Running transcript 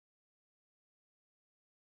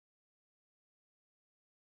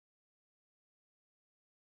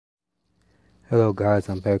Hello guys,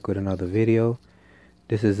 I'm back with another video.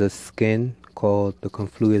 This is a skin called the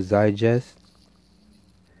Confluence Zeitgeist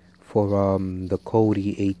for the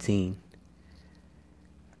Kodi 18.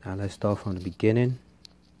 Now let's start from the beginning.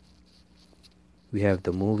 We have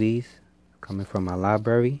the movies coming from my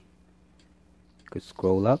library. You could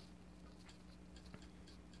scroll up.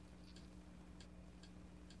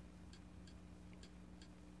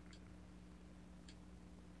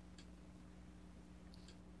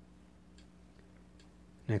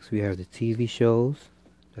 Next we have the TV shows.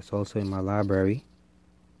 That's also in my library.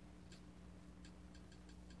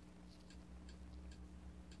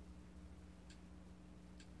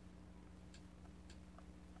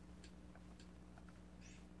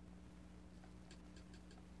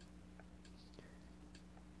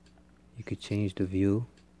 You could change the view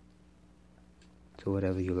to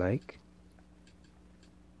whatever you like.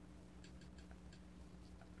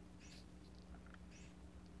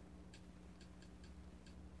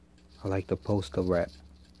 I like the poster wrap.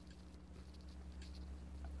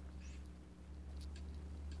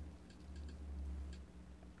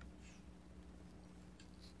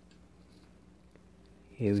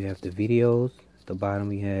 Here we have the videos. At the bottom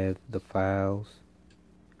we have the files,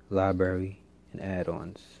 library, and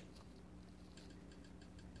add-ons.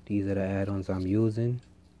 These are the add-ons I'm using.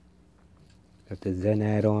 Got the Zen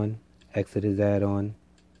add-on, Exodus add-on,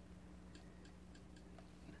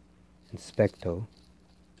 and Specto.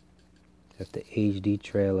 Got the HD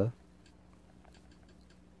trailer.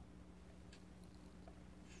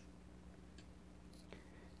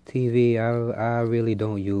 TV, I really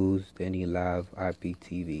don't use any live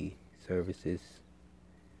IPTV services,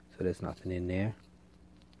 so there's nothing in there.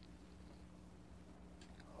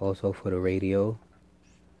 Also for the radio,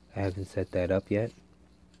 I haven't set that up yet.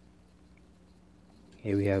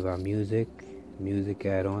 Here we have our music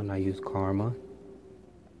add-on. I use Karma.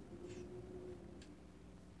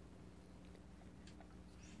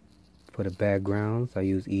 For the backgrounds, I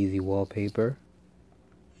use Easy Wallpaper.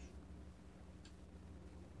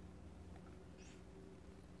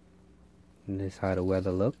 And this is how the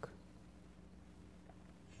weather look.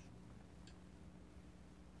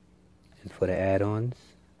 And for the add-ons,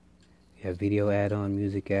 we have video add-on,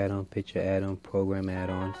 music add-on, picture add-on, program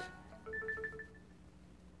add-ons.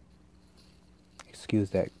 Excuse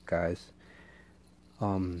that, guys.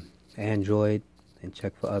 Android, and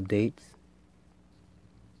check for updates.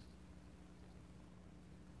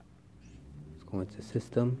 Let's go into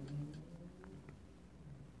system.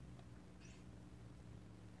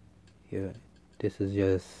 Here, this is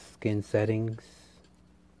just skin settings.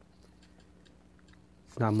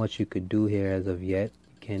 It's not much you could do here as of yet.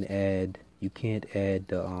 You can't add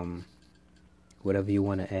the whatever you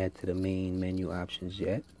want to add to the main menu options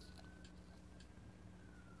yet.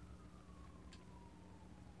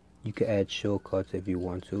 You can add shortcuts if you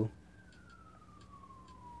want to.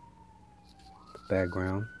 The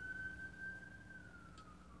background.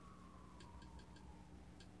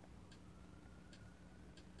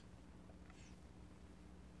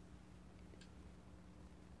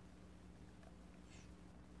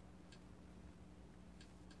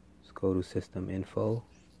 Let's go to system info.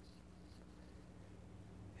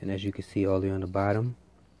 And as you can see all the way on the bottom,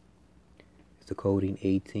 it's the Kodi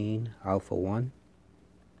 18 Alpha 1.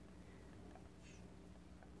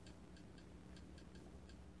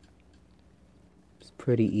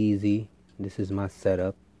 Pretty easy. This is my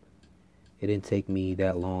setup. It didn't take me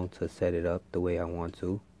that long to set it up the way I want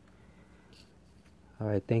to.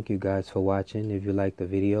 Alright, thank you guys for watching. If you liked the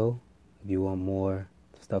video, if you want more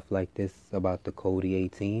stuff like this about the Kodi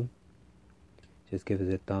 18, just give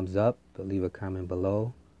us a thumbs up, leave a comment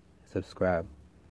below, and subscribe.